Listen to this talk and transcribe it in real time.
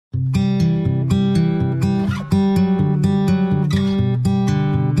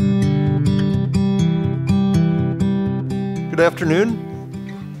Good afternoon.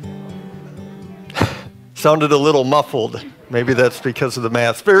 Sounded a little muffled. Maybe that's because of the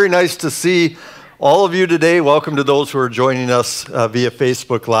mask. Very nice to see all of you today. Welcome to those who are joining us via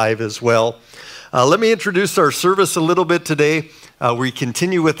Facebook Live as well. Let me introduce our service a little bit today. We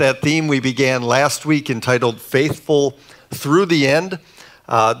continue with that theme we began last week entitled Faithful Through the End.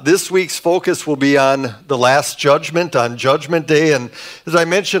 This week's focus will be on the Last Judgment, on Judgment Day. And as I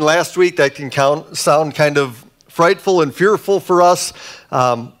mentioned last week, that can sound kind of frightful and fearful for us.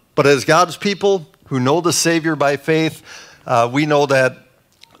 But as God's people who know the Savior by faith, we know that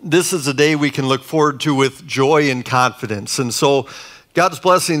this is a day we can look forward to with joy and confidence. And so God's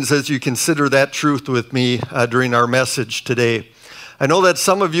blessings as you consider that truth with me during our message today. I know that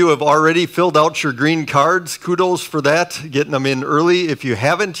some of you have already filled out your green cards. Kudos for that, getting them in early. If you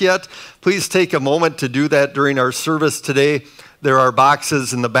haven't yet, please take a moment to do that during our service today. There are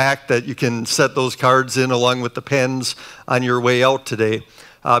boxes in the back that you can set those cards in along with the pens on your way out today.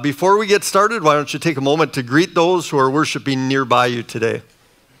 Before we get started, why don't you take a moment to greet those who are worshiping nearby you today.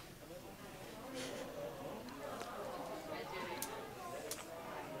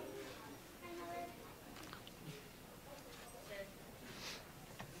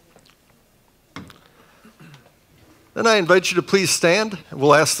 Then I invite you to please stand, and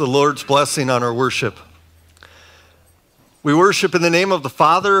we'll ask the Lord's blessing on our worship. We worship in the name of the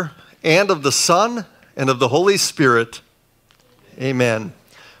Father, and of the Son, and of the Holy Spirit. Amen.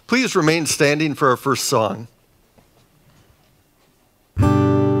 Please remain standing for our first song.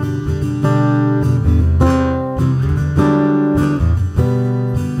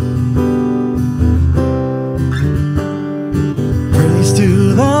 Praise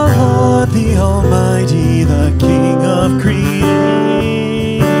to the Lord, the Almighty, the King of creation.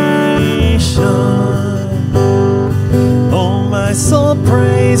 Oh, my soul,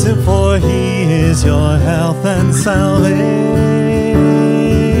 praise Him, for He is your health and salvation.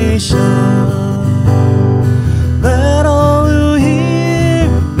 Let all who hear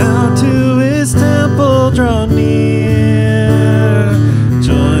now to His temple draw near,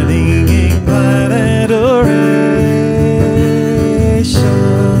 joining in glad adoration.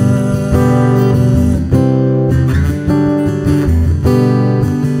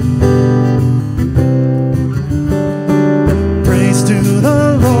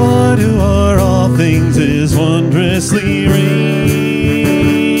 Things is wondrously reigning,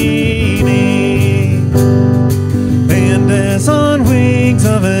 and as on wings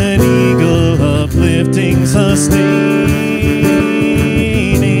of an eagle uplifting, sustaining.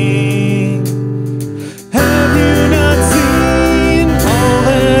 Have you not seen all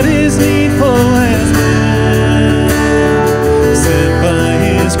that is needful has been sent by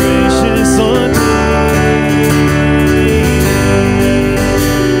His gracious ordaining?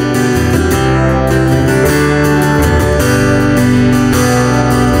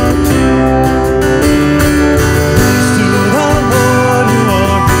 Praise to the Lord, who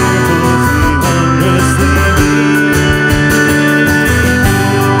are fearfully, wondrously made.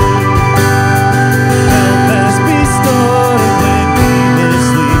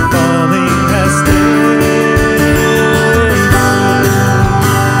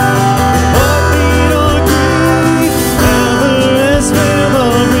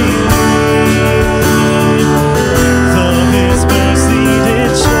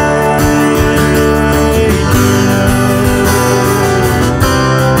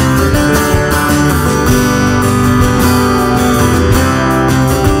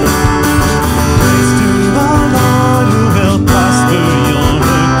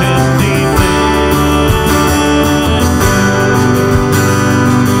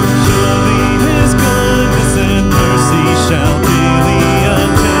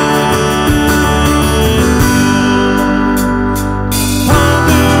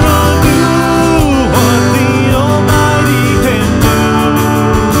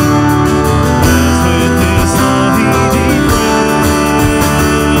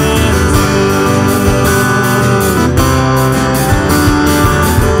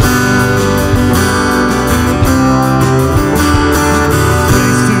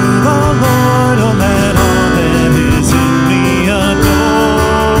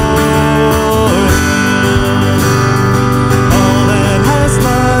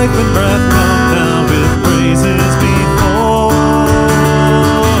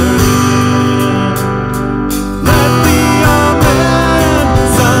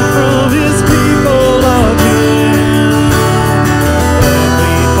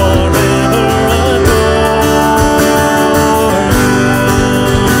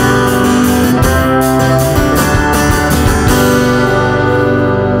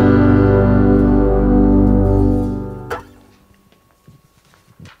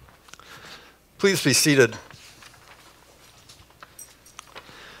 Please be seated.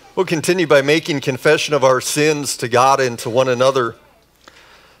 We'll continue by making confession of our sins to God and to one another.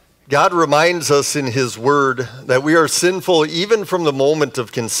 God reminds us in His Word that we are sinful even from the moment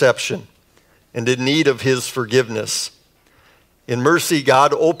of conception and in need of His forgiveness. In mercy,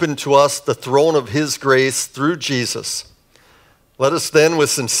 God opened to us the throne of His grace through Jesus. Let us then, with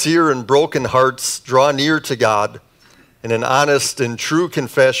sincere and broken hearts, draw near to God and in honest and true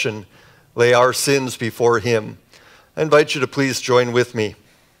confession lay our sins before Him. I invite you to please join with me.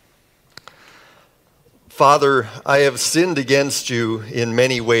 Father, I have sinned against you in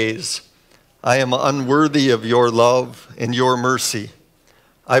many ways. I am unworthy of your love and your mercy.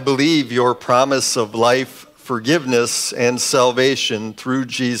 I believe your promise of life, forgiveness, and salvation through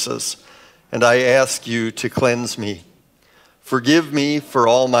Jesus, and I ask you to cleanse me. Forgive me for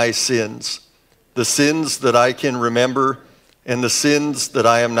all my sins, the sins that I can remember and the sins that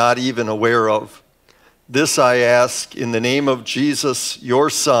I am not even aware of. This I ask in the name of Jesus, your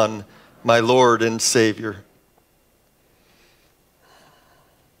Son, my Lord and Savior.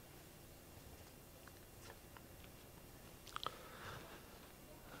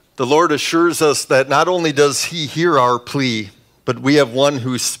 The Lord assures us that not only does He hear our plea, but we have one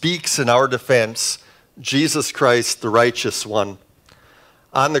who speaks in our defense, Jesus Christ, the righteous one.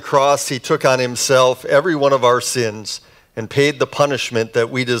 On the cross, He took on Himself every one of our sins and paid the punishment that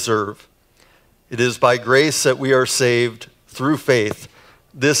we deserve. It is by grace that we are saved through faith.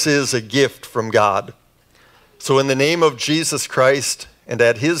 This is a gift from God. So in the name of Jesus Christ and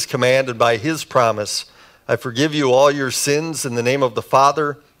at His command and by His promise, I forgive you all your sins in the name of the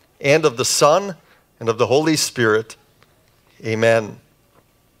Father and of the Son and of the Holy Spirit. Amen.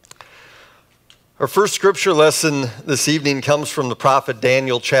 Our first scripture lesson this evening comes from the prophet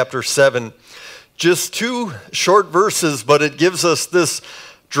Daniel chapter 7. Just 2 short verses, but it gives us this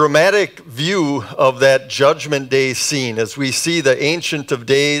dramatic view of that judgment day scene as we see the Ancient of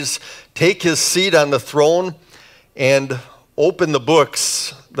Days take his seat on the throne and open the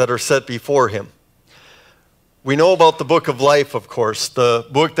books that are set before him. We know about the book of life, of course, the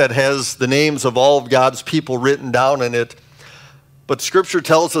book that has the names of all of God's people written down in it. But Scripture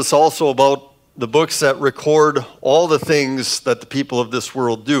tells us also about the books that record all the things that the people of this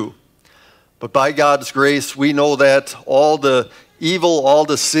world do. But by God's grace, we know that all the evil, all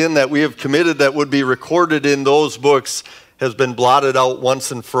the sin that we have committed that would be recorded in those books has been blotted out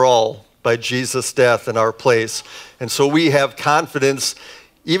once and for all by Jesus' death in our place. And so we have confidence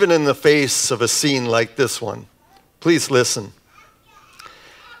even in the face of a scene like this one. Please listen.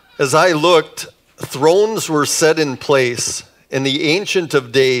 As I looked, thrones were set in place, and the Ancient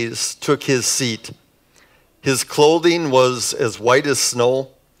of Days took his seat. His clothing was as white as snow.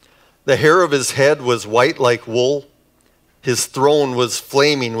 The hair of his head was white like wool. His throne was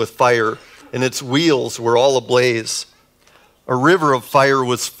flaming with fire, and its wheels were all ablaze. A river of fire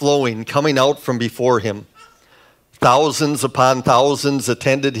was flowing, coming out from before him. Thousands upon thousands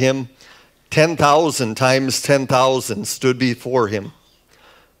attended him. 10,000 times 10,000 stood before him.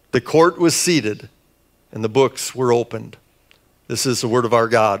 The court was seated, and the books were opened. This is the word of our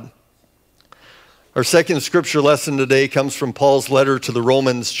God. Our second scripture lesson today comes from Paul's letter to the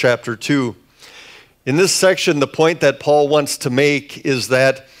Romans, chapter 2. In this section, the point that Paul wants to make is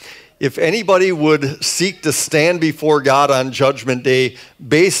that if anybody would seek to stand before God on Judgment Day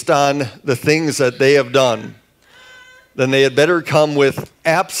based on the things that they have done, then they had better come with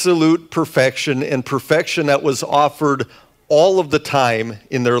absolute perfection and perfection that was offered all of the time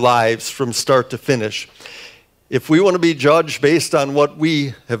in their lives from start to finish. If we want to be judged based on what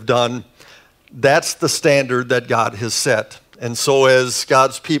we have done, that's the standard that God has set. And so as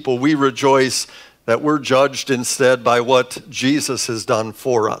God's people, we rejoice that we're judged instead by what Jesus has done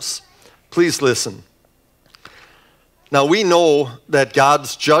for us. Please listen. Now we know that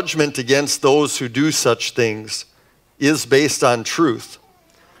God's judgment against those who do such things is based on truth.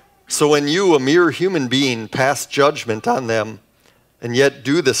 So when you, a mere human being, pass judgment on them and yet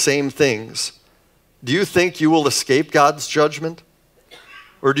do the same things, do you think you will escape God's judgment?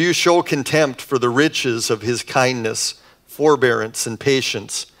 Or do you show contempt for the riches of his kindness, forbearance, and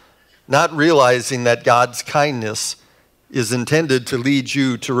patience, not realizing that God's kindness is intended to lead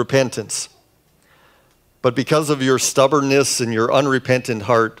you to repentance? But because of your stubbornness and your unrepentant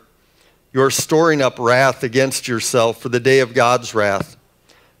heart, you are storing up wrath against yourself for the day of God's wrath,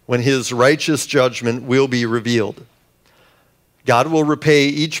 when his righteous judgment will be revealed. God will repay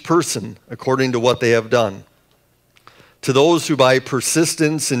each person according to what they have done. To those who by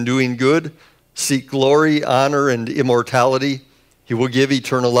persistence in doing good seek glory, honor, and immortality, he will give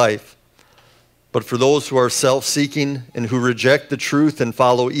eternal life. But for those who are self-seeking and who reject the truth and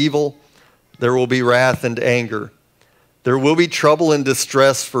follow evil, there will be wrath and anger. There will be trouble and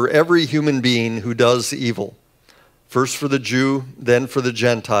distress for every human being who does evil, first for the Jew, then for the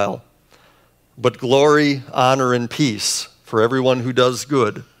Gentile. But glory, honor, and peace for everyone who does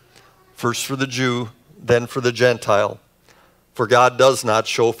good, first for the Jew, then for the Gentile. For God does not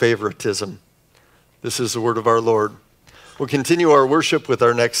show favoritism. This is the word of our Lord. We'll continue our worship with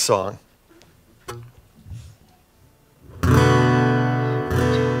our next song.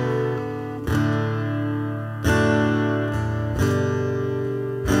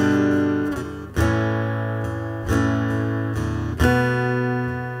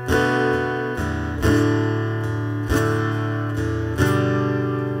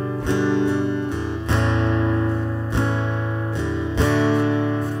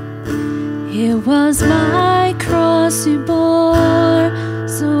 It was my cross you bore,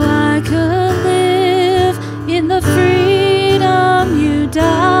 so I could live in the freedom you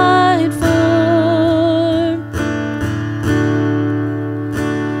died for.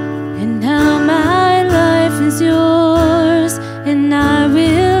 And now my life is yours, and I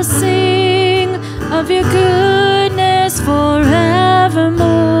will sing of your goodness forevermore.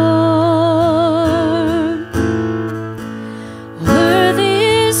 Worthy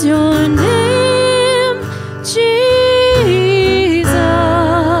is your name, Jesus.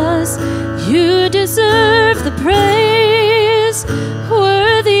 You deserve the praise.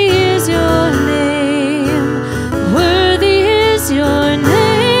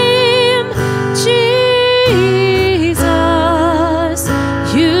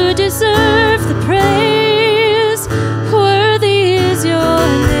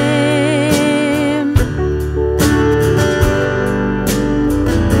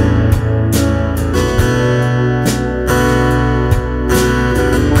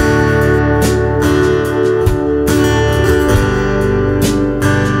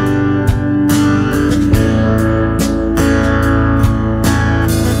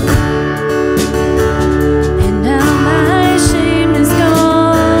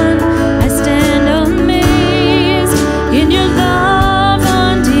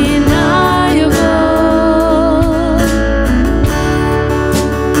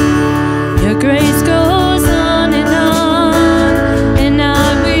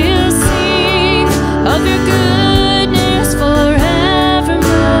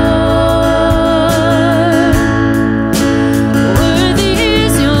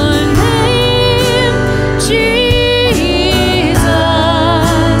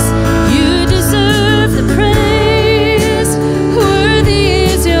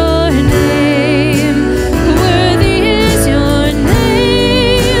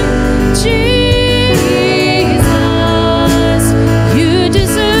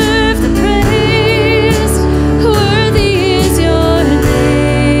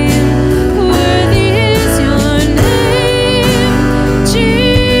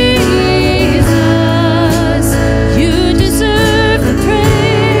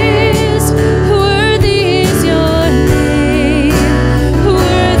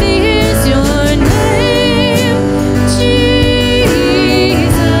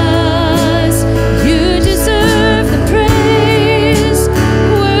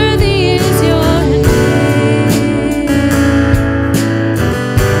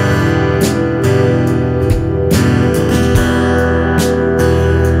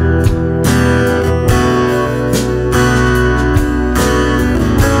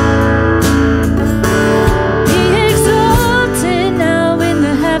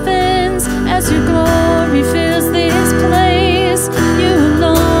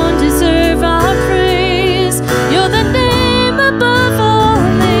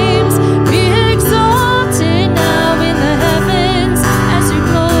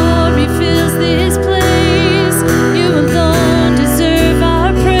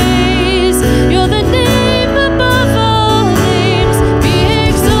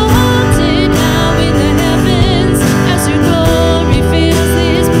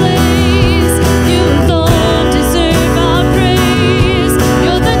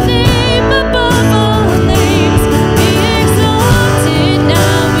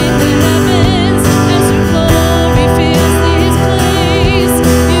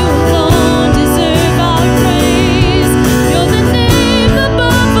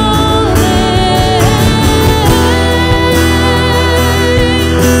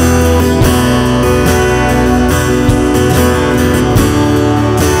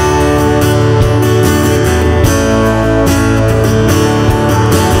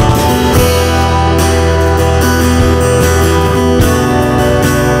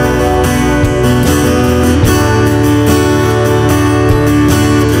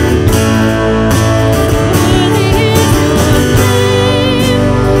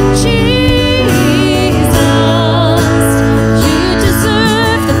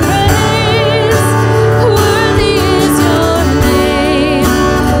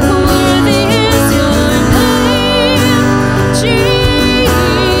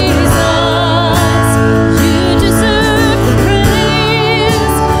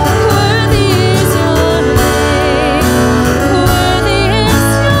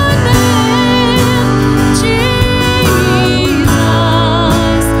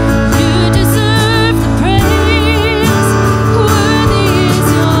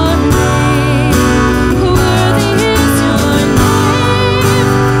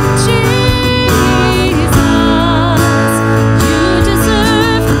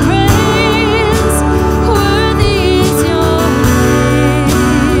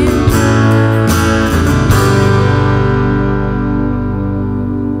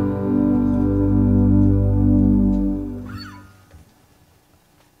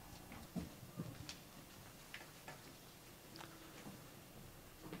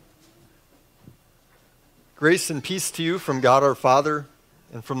 Grace and peace to you from God our Father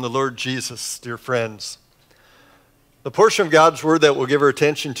and from the Lord Jesus, dear friends. The portion of God's Word that we'll give our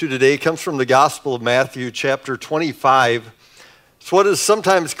attention to today comes from the Gospel of Matthew, chapter 25. It's what is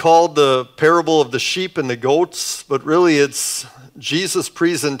sometimes called the parable of the sheep and the goats, but really it's Jesus'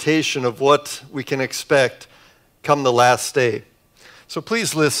 presentation of what we can expect come the last day. So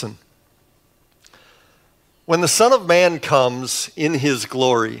please listen. When the Son of Man comes in his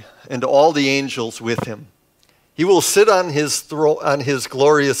glory and all the angels with him, he will sit on his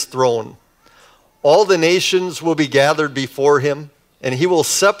glorious throne. All the nations will be gathered before him, and he will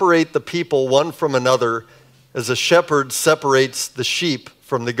separate the people one from another as a shepherd separates the sheep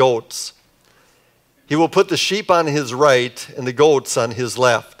from the goats. He will put the sheep on his right and the goats on his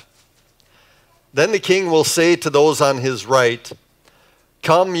left. Then the king will say to those on his right,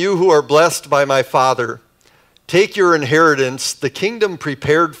 "Come, you who are blessed by my Father, take your inheritance, the kingdom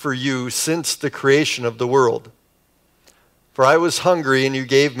prepared for you since the creation of the world. For I was hungry, and you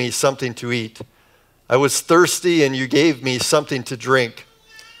gave me something to eat. I was thirsty, and you gave me something to drink.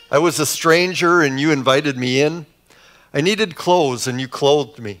 I was a stranger, and you invited me in. I needed clothes, and you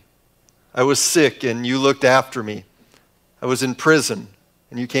clothed me. I was sick, and you looked after me. I was in prison,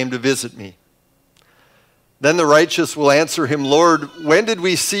 and you came to visit me." Then the righteous will answer him, "Lord, when did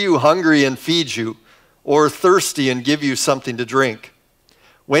we see you hungry and feed you, or thirsty and give you something to drink?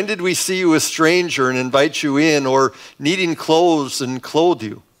 When did we see you a stranger and invite you in, or needing clothes and clothe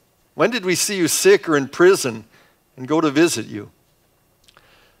you? When did we see you sick or in prison and go to visit you?"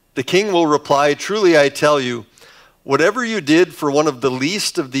 The king will reply, "Truly I tell you, whatever you did for one of the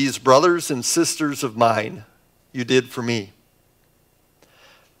least of these brothers and sisters of mine, you did for me."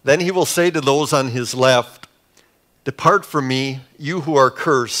 Then he will say to those on his left, "Depart from me, you who are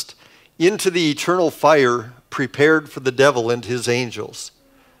cursed, into the eternal fire prepared for the devil and his angels.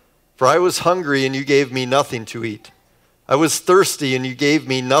 For I was hungry, and you gave me nothing to eat. I was thirsty, and you gave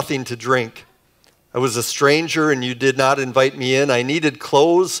me nothing to drink. I was a stranger, and you did not invite me in. I needed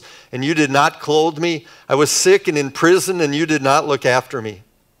clothes, and you did not clothe me. I was sick and in prison, and you did not look after me."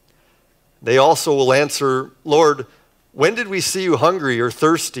 They also will answer, "Lord, when did we see you hungry or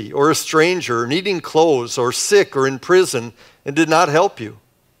thirsty, or a stranger, or needing clothes, or sick or in prison, and did not help you?"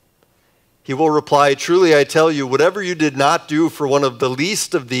 He will reply, "Truly I tell you, whatever you did not do for one of the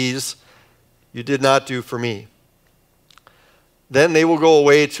least of these, you did not do for me." Then they will go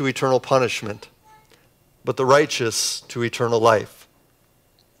away to eternal punishment, but the righteous to eternal life.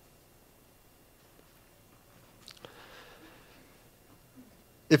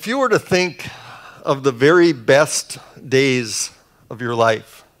 If you were to think of the very best days of your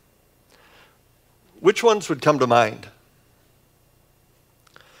life, which ones would come to mind?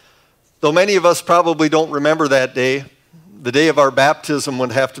 Though many of us probably don't remember that day, the day of our baptism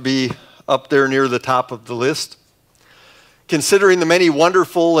would have to be up there near the top of the list. Considering the many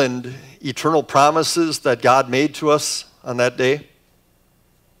wonderful and eternal promises that God made to us on that day.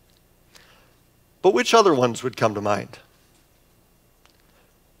 But which other ones would come to mind?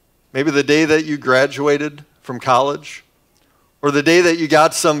 Maybe the day that you graduated from college, or the day that you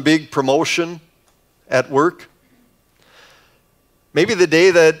got some big promotion at work. Maybe the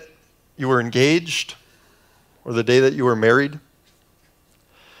day that you were engaged, or the day that you were married.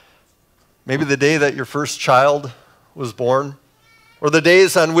 Maybe the day that your first child was born, or the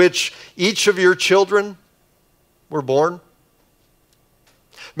days on which each of your children were born.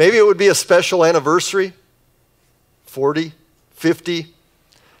 Maybe it would be a special anniversary, 40, 50,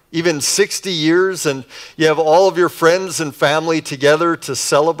 even 60 years, and you have all of your friends and family together to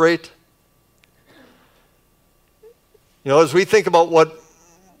celebrate. You know, as we think about what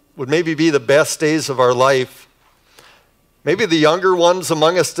would maybe be the best days of our life, maybe the younger ones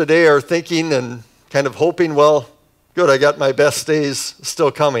among us today are thinking and kind of hoping, well, good, I got my best days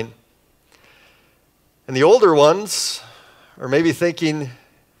still coming. And the older ones are maybe thinking,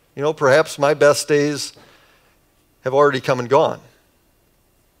 you know, perhaps my best days have already come and gone.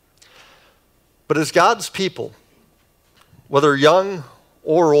 But as God's people, whether young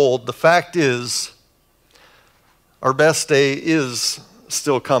or old, the fact is our best day is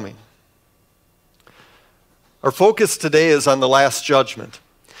still coming. Our focus today is on the Last Judgment.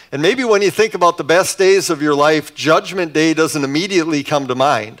 And maybe when you think about the best days of your life, Judgment Day doesn't immediately come to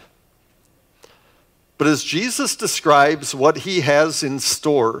mind. But as Jesus describes what he has in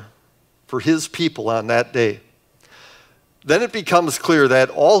store for his people on that day, then it becomes clear that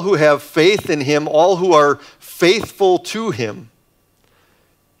all who have faith in him, all who are faithful to him,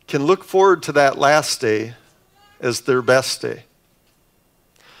 can look forward to that last day as their best day.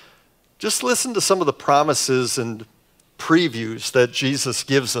 Just listen to some of the promises and previews that Jesus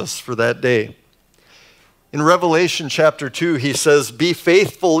gives us for that day. In Revelation chapter 2, he says, "Be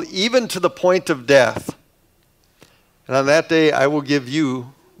faithful even to the point of death, and on that day I will give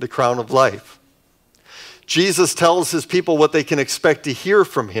you the crown of life." Jesus tells his people what they can expect to hear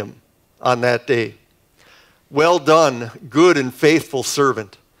from him on that day. "Well done, good and faithful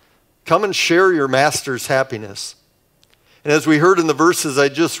servant. Come and share your master's happiness." And as we heard in the verses I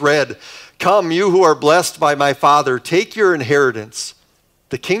just read, "Come, you who are blessed by my Father, take your inheritance,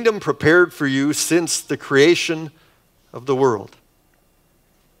 the kingdom prepared for you since the creation of the world."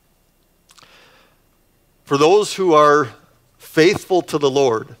 For those who are faithful to the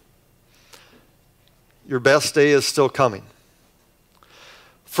Lord, your best day is still coming.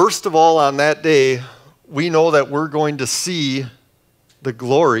 First of all, on that day, we know that we're going to see the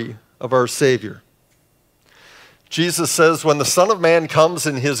glory of our Savior. Jesus says, when the Son of Man comes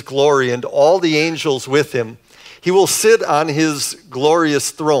in his glory and all the angels with him, he will sit on his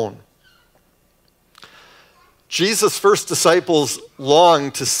glorious throne. Jesus' first disciples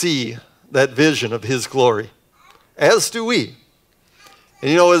long to see that vision of his glory, as do we. And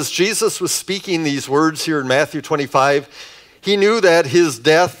you know, as Jesus was speaking these words here in Matthew 25, he knew that his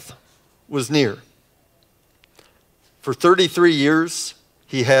death was near. For 33 years,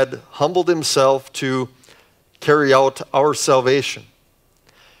 he had humbled himself to carry out our salvation.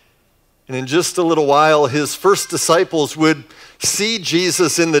 And in just a little while, his first disciples would see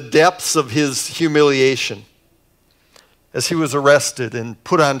Jesus in the depths of his humiliation as he was arrested and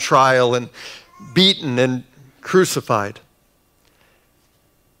put on trial and beaten and crucified.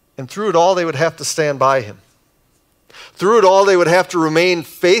 And through it all, they would have to stand by him. Through it all, they would have to remain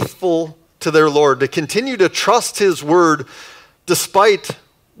faithful to their Lord, to continue to trust his word despite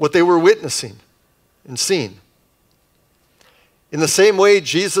what they were witnessing and seeing. In the same way,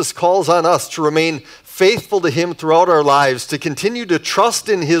 Jesus calls on us to remain faithful to him throughout our lives, to continue to trust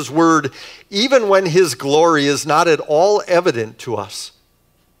in his word even when his glory is not at all evident to us.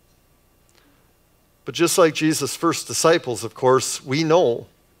 But just like Jesus' first disciples, of course, we know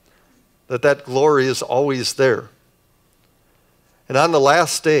that that glory is always there. And on the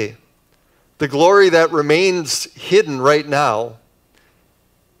last day, the glory that remains hidden right now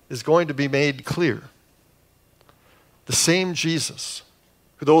is going to be made clear. The same Jesus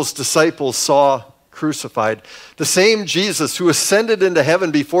who those disciples saw crucified, the same Jesus who ascended into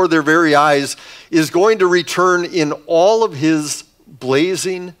heaven before their very eyes, is going to return in all of his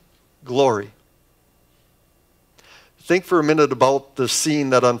blazing glory. Think for a minute about the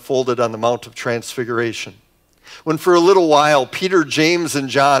scene that unfolded on the Mount of Transfiguration, when for a little while Peter, James, and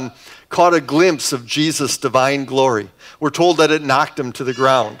John caught a glimpse of Jesus' divine glory. We're told that it knocked him to the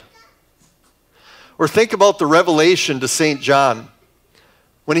ground. Or think about the revelation to St. John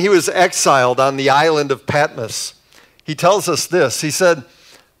when he was exiled on the island of Patmos. He tells us this. He said,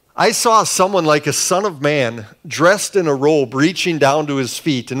 "I saw someone like a son of man, dressed in a robe reaching down to his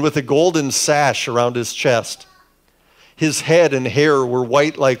feet and with a golden sash around his chest. His head and hair were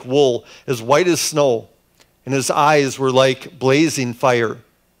white like wool, as white as snow, and his eyes were like blazing fire.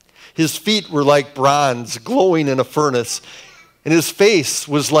 His feet were like bronze glowing in a furnace, and his face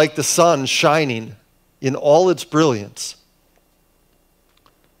was like the sun shining in all its brilliance."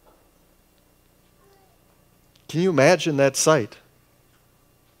 Can you imagine that sight?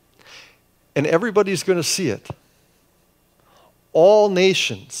 And everybody's going to see it. All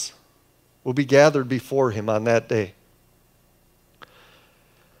nations will be gathered before him on that day.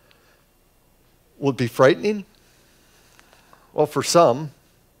 Will it be frightening? Well, for some,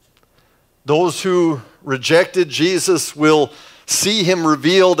 those who rejected Jesus will see him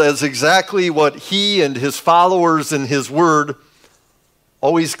revealed as exactly what he and his followers and his word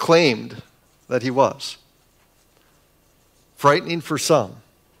always claimed that he was. Frightening for some.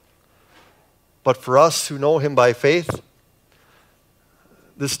 But for us who know him by faith,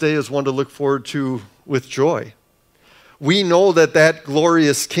 this day is one to look forward to with joy. We know that that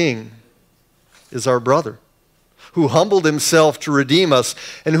glorious King is our brother, who humbled himself to redeem us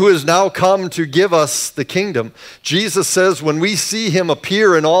and who has now come to give us the kingdom. Jesus says when we see him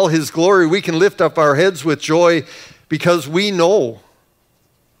appear in all his glory, we can lift up our heads with joy because we know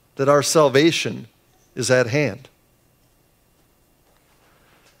that our salvation is at hand.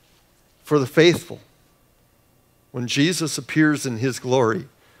 For the faithful, when Jesus appears in his glory,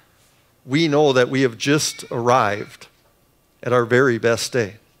 we know that we have just arrived at our very best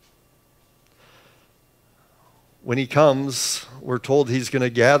day. When he comes, we're told he's going to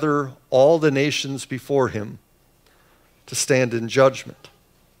gather all the nations before him to stand in judgment.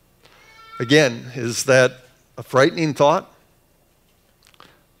 Again, is that a frightening thought?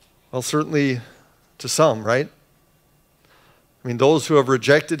 Well, certainly to some, right? I mean, those who have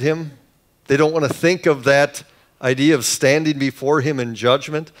rejected him, They don't want to think of that idea of standing before him in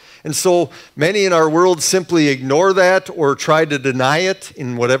judgment. And so many in our world simply ignore that or try to deny it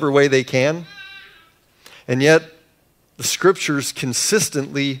in whatever way they can. And yet, the scriptures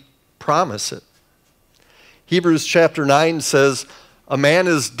consistently promise it. Hebrews chapter 9 says, a man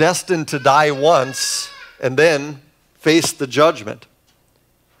is destined to die once and then face the judgment.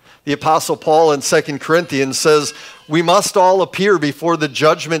 The Apostle Paul in 2 Corinthians says, we must all appear before the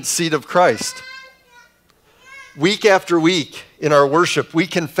judgment seat of Christ. Week after week in our worship, we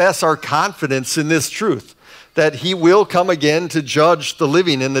confess our confidence in this truth, that he will come again to judge the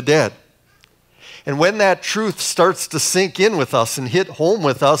living and the dead. And when that truth starts to sink in with us and hit home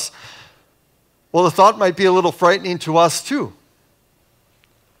with us, well, the thought might be a little frightening to us too.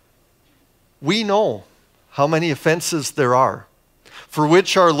 We know how many offenses there are for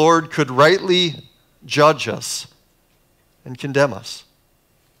which our Lord could rightly judge us and condemn us.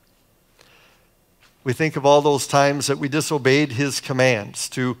 We think of all those times that we disobeyed his commands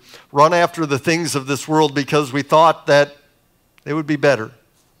to run after the things of this world because we thought that they would be better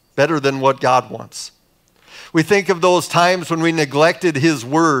than what God wants. We think of those times when we neglected his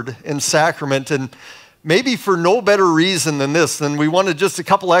word and sacrament, and maybe for no better reason than this, than we wanted just a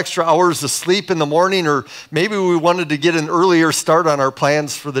couple extra hours of sleep in the morning, or maybe we wanted to get an earlier start on our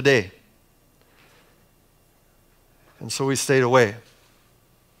plans for the day. And so we stayed away.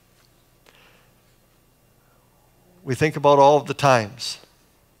 We think about all of the times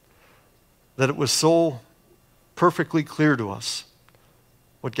that it was so perfectly clear to us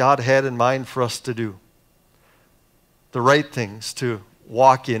what God had in mind for us to do. The right things to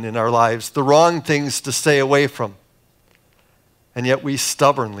walk in our lives, the wrong things to stay away from. And yet we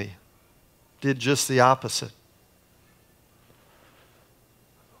stubbornly did just the opposite.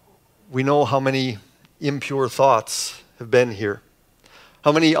 We know how many impure thoughts have been here,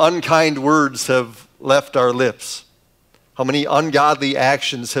 how many unkind words have left our lips, how many ungodly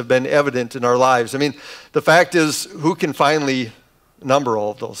actions have been evident in our lives. I mean, the fact is, who can finally number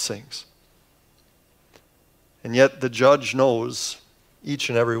all of those things? And yet the judge knows each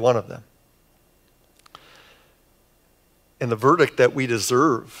and every one of them. And the verdict that we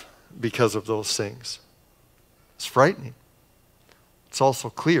deserve because of those things is frightening. It's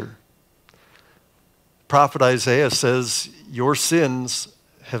also clear. Prophet Isaiah says, your sins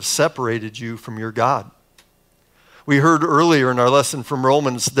have separated you from your God. We heard earlier in our lesson from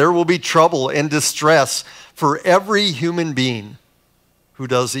Romans, there will be trouble and distress for every human being who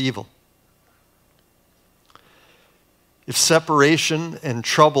does evil. If separation and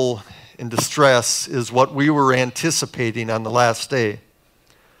trouble and distress is what we were anticipating on the last day,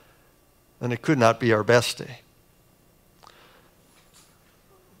 then it could not be our best day.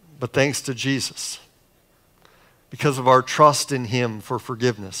 But thanks to Jesus, because of our trust in him for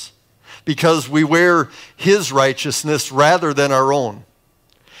forgiveness, because we wear his righteousness rather than our own,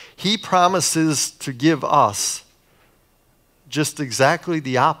 he promises to give us just exactly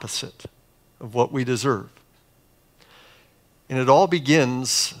the opposite of what we deserve. And it all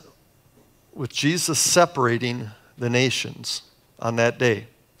begins with Jesus separating the nations on that day.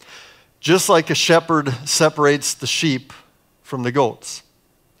 Just like a shepherd separates the sheep from the goats.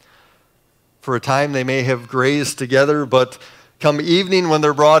 For a time they may have grazed together, but come evening when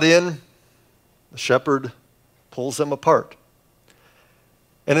they're brought in, the shepherd pulls them apart.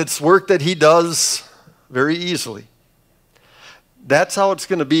 And it's work that he does very easily. That's how it's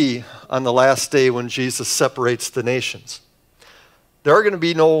going to be on the last day when Jesus separates the nations. There are going to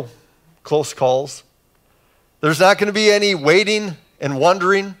be no close calls. There's not going to be any waiting and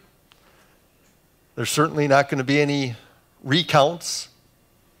wondering. There's certainly not going to be any recounts.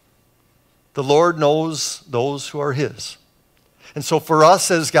 The Lord knows those who are his. And so for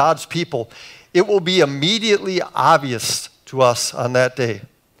us as God's people, it will be immediately obvious to us on that day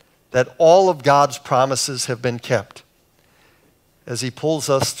that all of God's promises have been kept as he pulls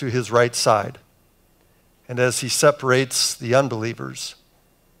us to his right side and as he separates the unbelievers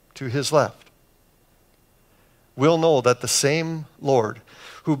to his left. We'll know that the same Lord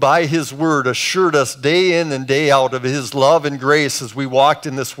who by his word assured us day in and day out of his love and grace as we walked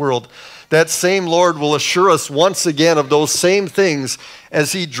in this world, that same Lord will assure us once again of those same things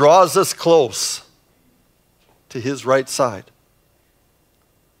as he draws us close to his right side.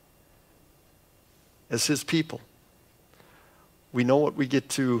 As his people, we know what we get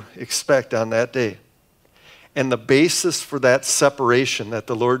to expect on that day. And the basis for that separation that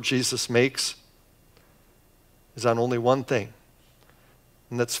the Lord Jesus makes is on only one thing,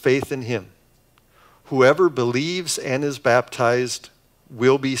 and that's faith in him. Whoever believes and is baptized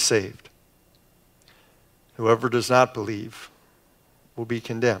will be saved. Whoever does not believe will be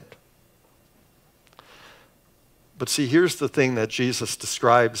condemned. But see, here's the thing that Jesus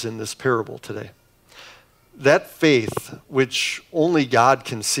describes in this parable today. That faith, which only God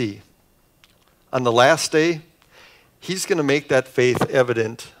can see, on the last day, he's going to make that faith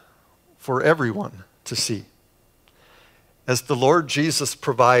evident for everyone to see. As the Lord Jesus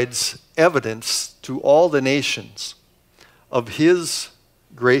provides evidence to all the nations of his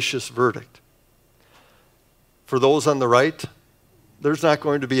gracious verdict. For those on the right, there's not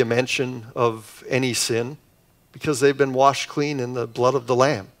going to be a mention of any sin because they've been washed clean in the blood of the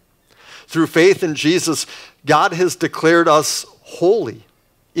Lamb. Through faith in Jesus, God has declared us holy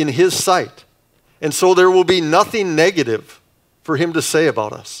in his sight. And so there will be nothing negative for him to say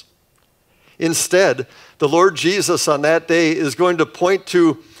about us. Instead, the Lord Jesus on that day is going to point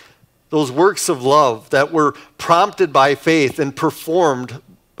to those works of love that were prompted by faith and performed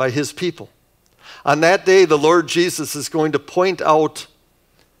by his people. On that day, the Lord Jesus is going to point out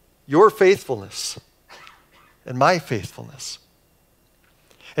your faithfulness and my faithfulness.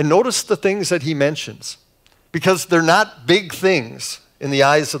 And notice the things that he mentions, because they're not big things in the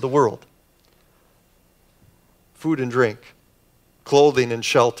eyes of the world. Food and drink, clothing and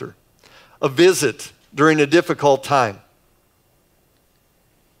shelter, a visit during a difficult time,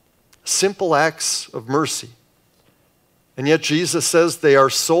 simple acts of mercy. And yet Jesus says they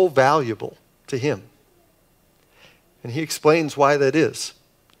are so valuable to him. And he explains why that is.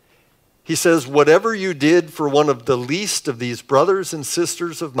 He says, whatever you did for one of the least of these brothers and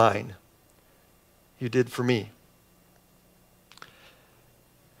sisters of mine, you did for me.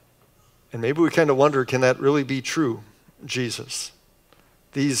 And maybe we kind of wonder, can that really be true, Jesus?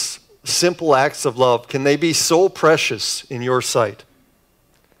 These simple acts of love, can they be so precious in your sight?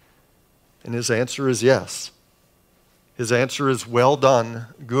 And his answer is yes. His answer is, well done,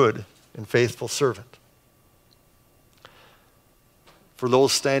 good and faithful servant. For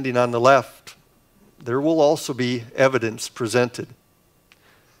those standing on the left, there will also be evidence presented.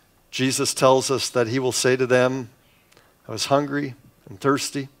 Jesus tells us that he will say to them, I was hungry and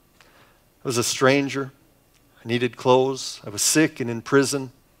thirsty. I was a stranger. I needed clothes. I was sick and in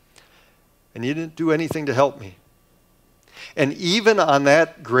prison. And you didn't do anything to help me. And even on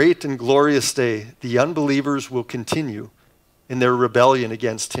that great and glorious day, the unbelievers will continue in their rebellion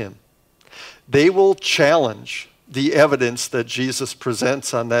against him. They will challenge the evidence that Jesus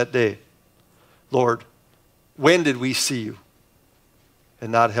presents on that day. Lord, when did we see you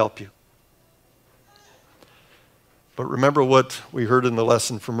and not help you? But remember what we heard in the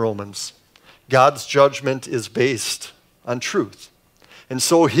lesson from Romans. God's judgment is based on truth. And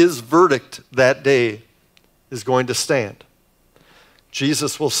so his verdict that day is going to stand.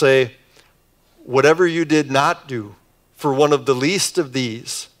 Jesus will say, whatever you did not do for one of the least of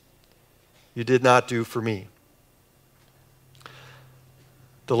these, you did not do for me.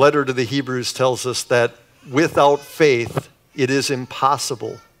 The letter to the Hebrews tells us that without faith, it is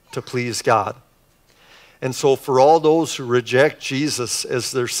impossible to please God. And so for all those who reject Jesus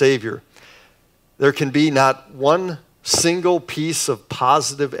as their Savior, there can be not one single piece of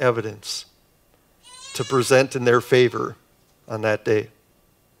positive evidence to present in their favor on that day.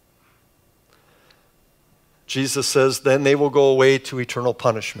 Jesus says, then they will go away to eternal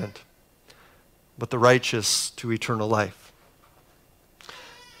punishment, but the righteous to eternal life.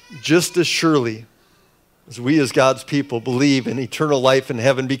 Just as surely as we as God's people believe in eternal life in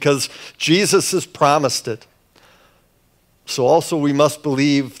heaven because Jesus has promised it, so also we must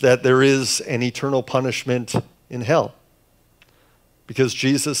believe that there is an eternal punishment in hell because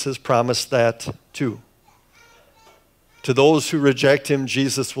Jesus has promised that too. To those who reject him,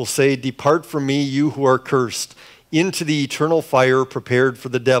 Jesus will say, depart from me, you who are cursed, into the eternal fire prepared for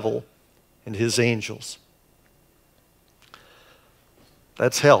the devil and his angels.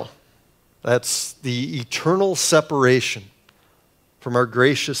 That's hell. That's the eternal separation from our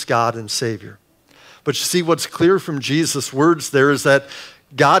gracious God and Savior. But you see, what's clear from Jesus' words there is that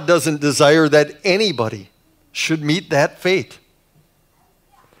God doesn't desire that anybody should meet that fate.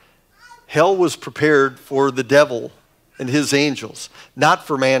 Hell was prepared for the devil and his angels, not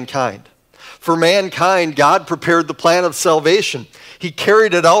for mankind. For mankind, God prepared the plan of salvation. He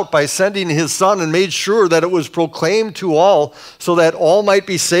carried it out by sending his Son and made sure that it was proclaimed to all so that all might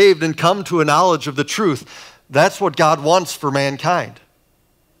be saved and come to a knowledge of the truth. That's what God wants for mankind.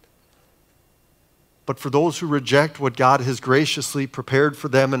 But for those who reject what God has graciously prepared for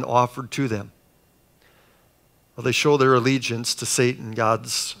them and offered to them, well, they show their allegiance to Satan,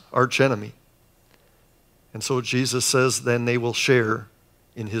 God's archenemy. And so Jesus says, then they will share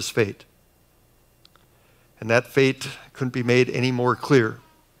in his fate. And that fate couldn't be made any more clear.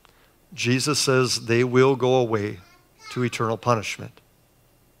 Jesus says they will go away to eternal punishment.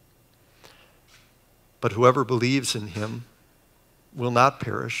 but whoever believes in him will not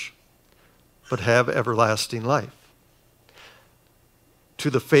perish, but have everlasting life. To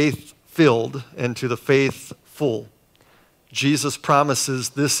the faith-filled and to the faithful, Jesus promises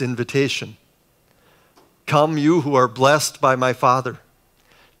this invitation. Come, you who are blessed by my Father.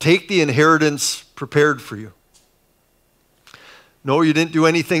 Take the inheritance prepared for you. No, you didn't do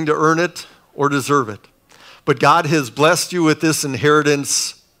anything to earn it or deserve it, but God has blessed you with this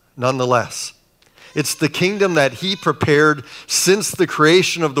inheritance nonetheless. It's the kingdom that he prepared since the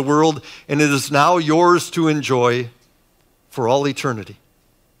creation of the world, and it is now yours to enjoy for all eternity.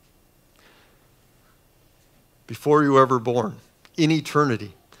 Before you were ever born, in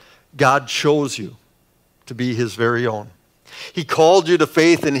eternity, God chose you to be his very own. He called you to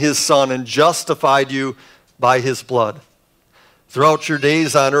faith in his Son and justified you by his blood. Throughout your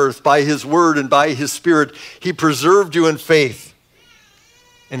days on earth, by his word and by his Spirit, he preserved you in faith,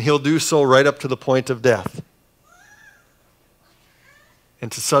 and he'll do so right up to the point of death.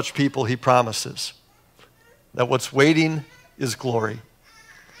 And to such people he promises that what's waiting is glory.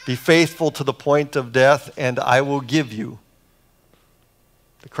 Be faithful to the point of death, and I will give you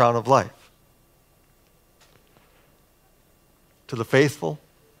the crown of life. To the faithful,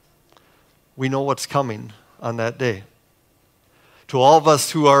 we know what's coming on that day. To all of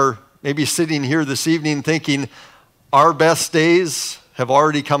us who are maybe sitting here this evening thinking our best days have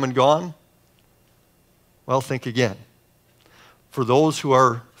already come and gone, well, think again. For those who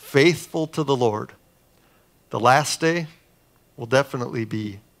are faithful to the Lord, the last day will definitely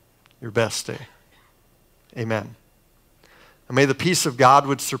be your best day. Amen. And may the peace of God,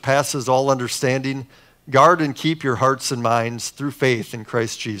 which surpasses all understanding, guard and keep your hearts and minds through faith in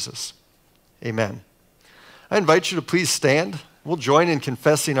Christ Jesus. Amen. I invite you to please stand. We'll join in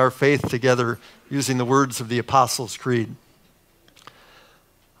confessing our faith together using the words of the Apostles' Creed.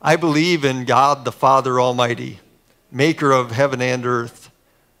 I believe in God the Father Almighty, maker of heaven and earth.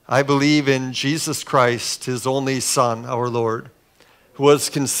 I believe in Jesus Christ, his only Son, our Lord, who was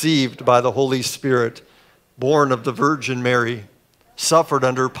conceived by the Holy Spirit, born of the Virgin Mary, suffered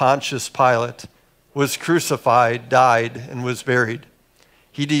under Pontius Pilate, was crucified, died, and was buried.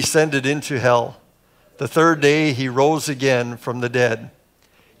 He descended into hell. The third day he rose again from the dead.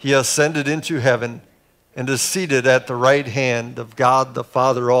 He ascended into heaven and is seated at the right hand of God the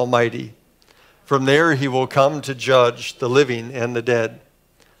Father Almighty. From there he will come to judge the living and the dead.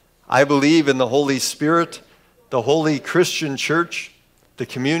 I believe in the Holy Spirit, the holy Christian church, the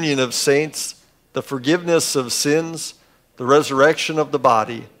communion of saints, the forgiveness of sins, the resurrection of the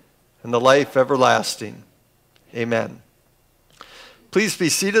body, and the life everlasting. Amen. Please be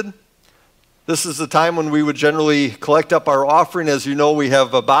seated. This is the time when we would generally collect up our offering. As you know, we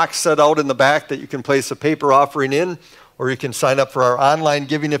have a box set out in the back that you can place a paper offering in, or you can sign up for our online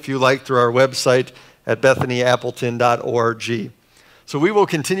giving if you like through our website at bethany-appleton.org. So we will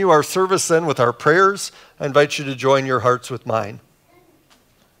continue our service then with our prayers. I invite you to join your hearts with mine.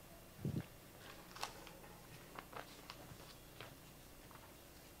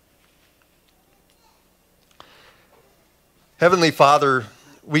 Heavenly Father,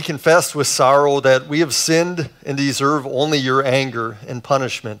 we confess with sorrow that we have sinned and deserve only your anger and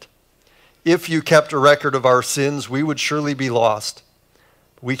punishment. If you kept a record of our sins, we would surely be lost.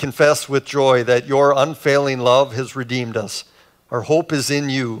 We confess with joy that your unfailing love has redeemed us. Our hope is in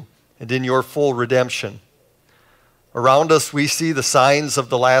you and in your full redemption. Around us we see the signs of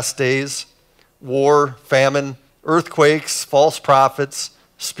the last days: war, famine, earthquakes, false prophets,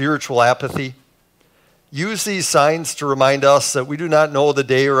 spiritual apathy. Use these signs to remind us that we do not know the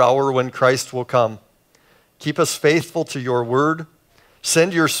day or hour when Christ will come. Keep us faithful to your word.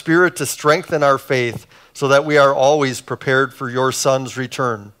 Send your Spirit to strengthen our faith so that we are always prepared for your Son's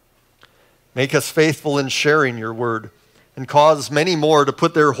return. Make us faithful in sharing your word and cause many more to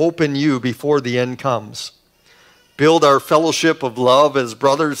put their hope in you before the end comes. Build our fellowship of love as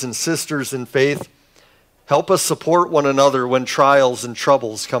brothers and sisters in faith. Help us support one another when trials and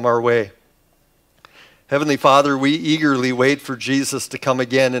troubles come our way. Heavenly Father, we eagerly wait for Jesus to come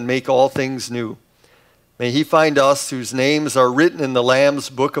again and make all things new. May he find us whose names are written in the Lamb's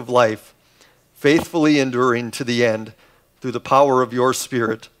book of life, faithfully enduring to the end through the power of your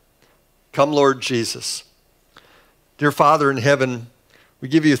Spirit. Come, Lord Jesus. Dear Father in heaven, we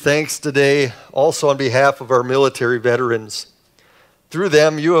give you thanks today also on behalf of our military veterans. Through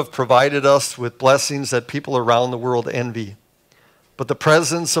them, you have provided us with blessings that people around the world envy. But the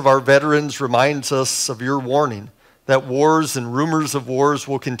presence of our veterans reminds us of your warning that wars and rumors of wars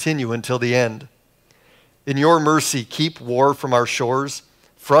will continue until the end. In your mercy, keep war from our shores.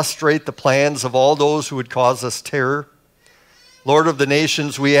 Frustrate the plans of all those who would cause us terror. Lord of the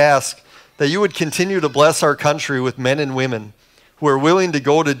nations, we ask that you would continue to bless our country with men and women who are willing to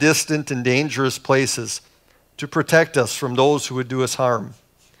go to distant and dangerous places to protect us from those who would do us harm.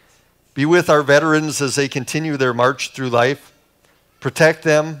 Be with our veterans as they continue their march through life. Protect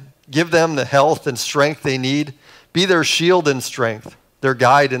them, give them the health and strength they need. Be their shield and strength, their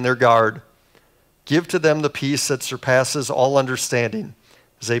guide and their guard. Give to them the peace that surpasses all understanding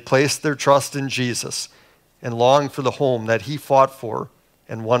as they place their trust in Jesus and long for the home that he fought for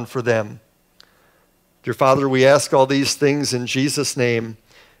and won for them. Dear Father, we ask all these things in Jesus' name, and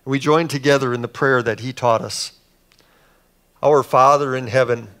we join together in the prayer that he taught us. Our Father in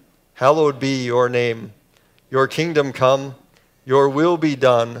heaven, hallowed be your name. Your kingdom come, your will be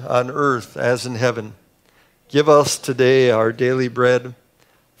done on earth as in heaven. Give us today our daily bread.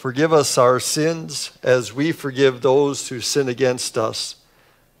 Forgive us our sins as we forgive those who sin against us.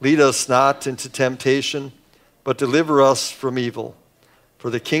 Lead us not into temptation, but deliver us from evil.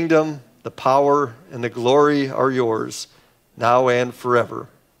 For the kingdom, the power, and the glory are yours, now and forever.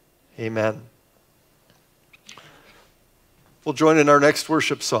 Amen. We'll join in our next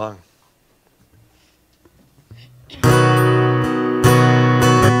worship song.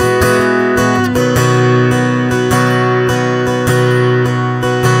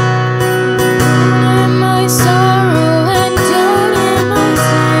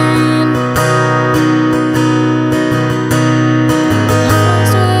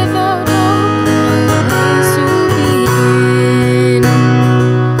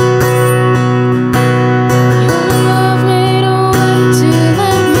 Your love made a way to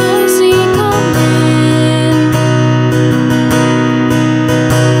let me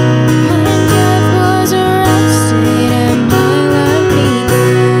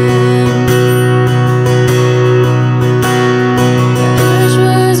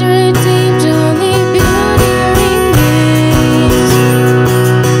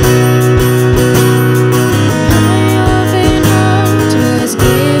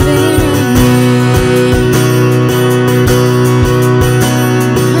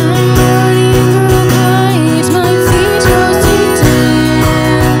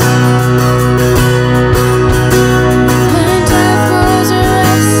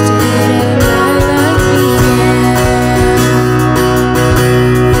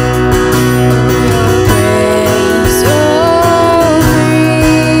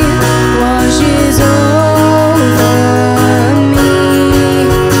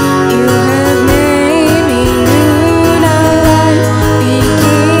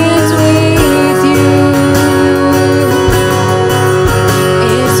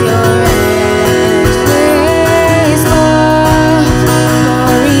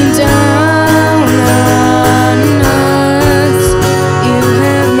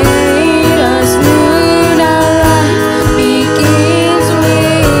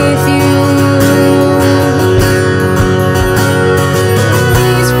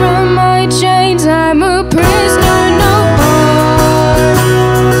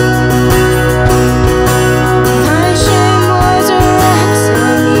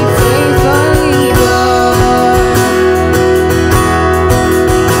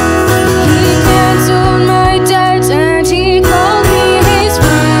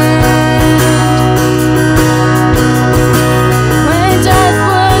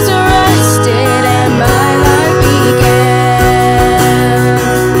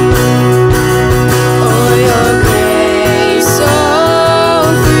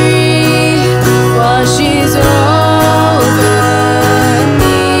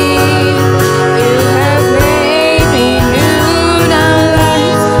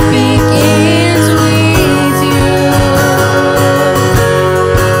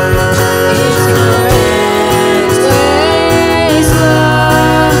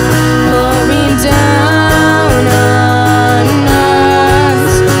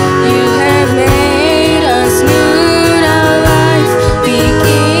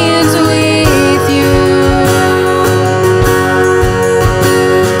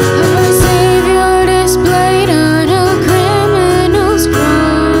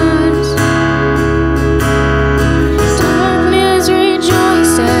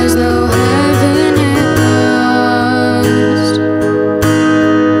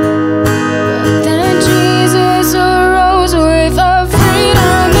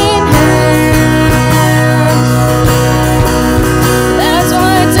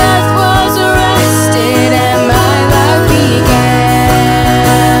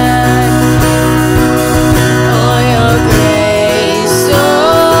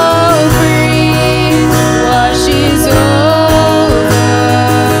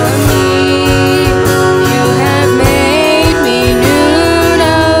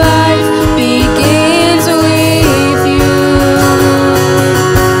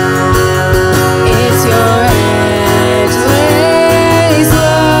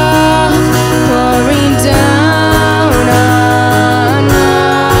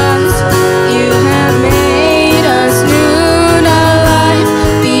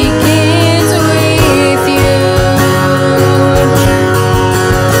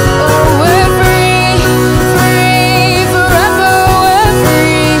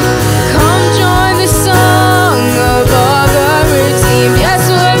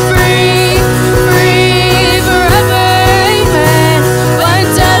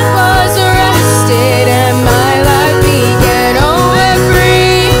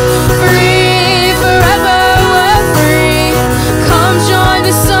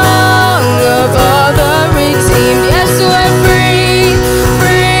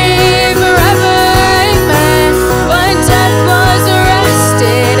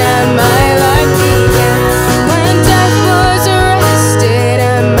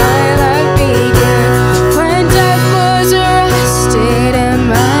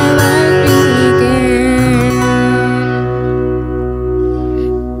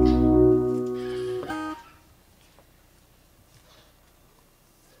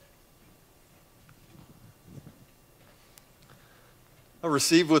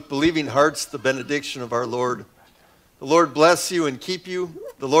receive with believing hearts the benediction of our Lord. The Lord bless you and keep you.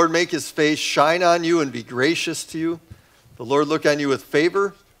 The Lord make his face shine on you and be gracious to you. The Lord look on you with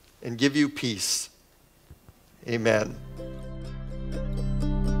favor and give you peace. Amen.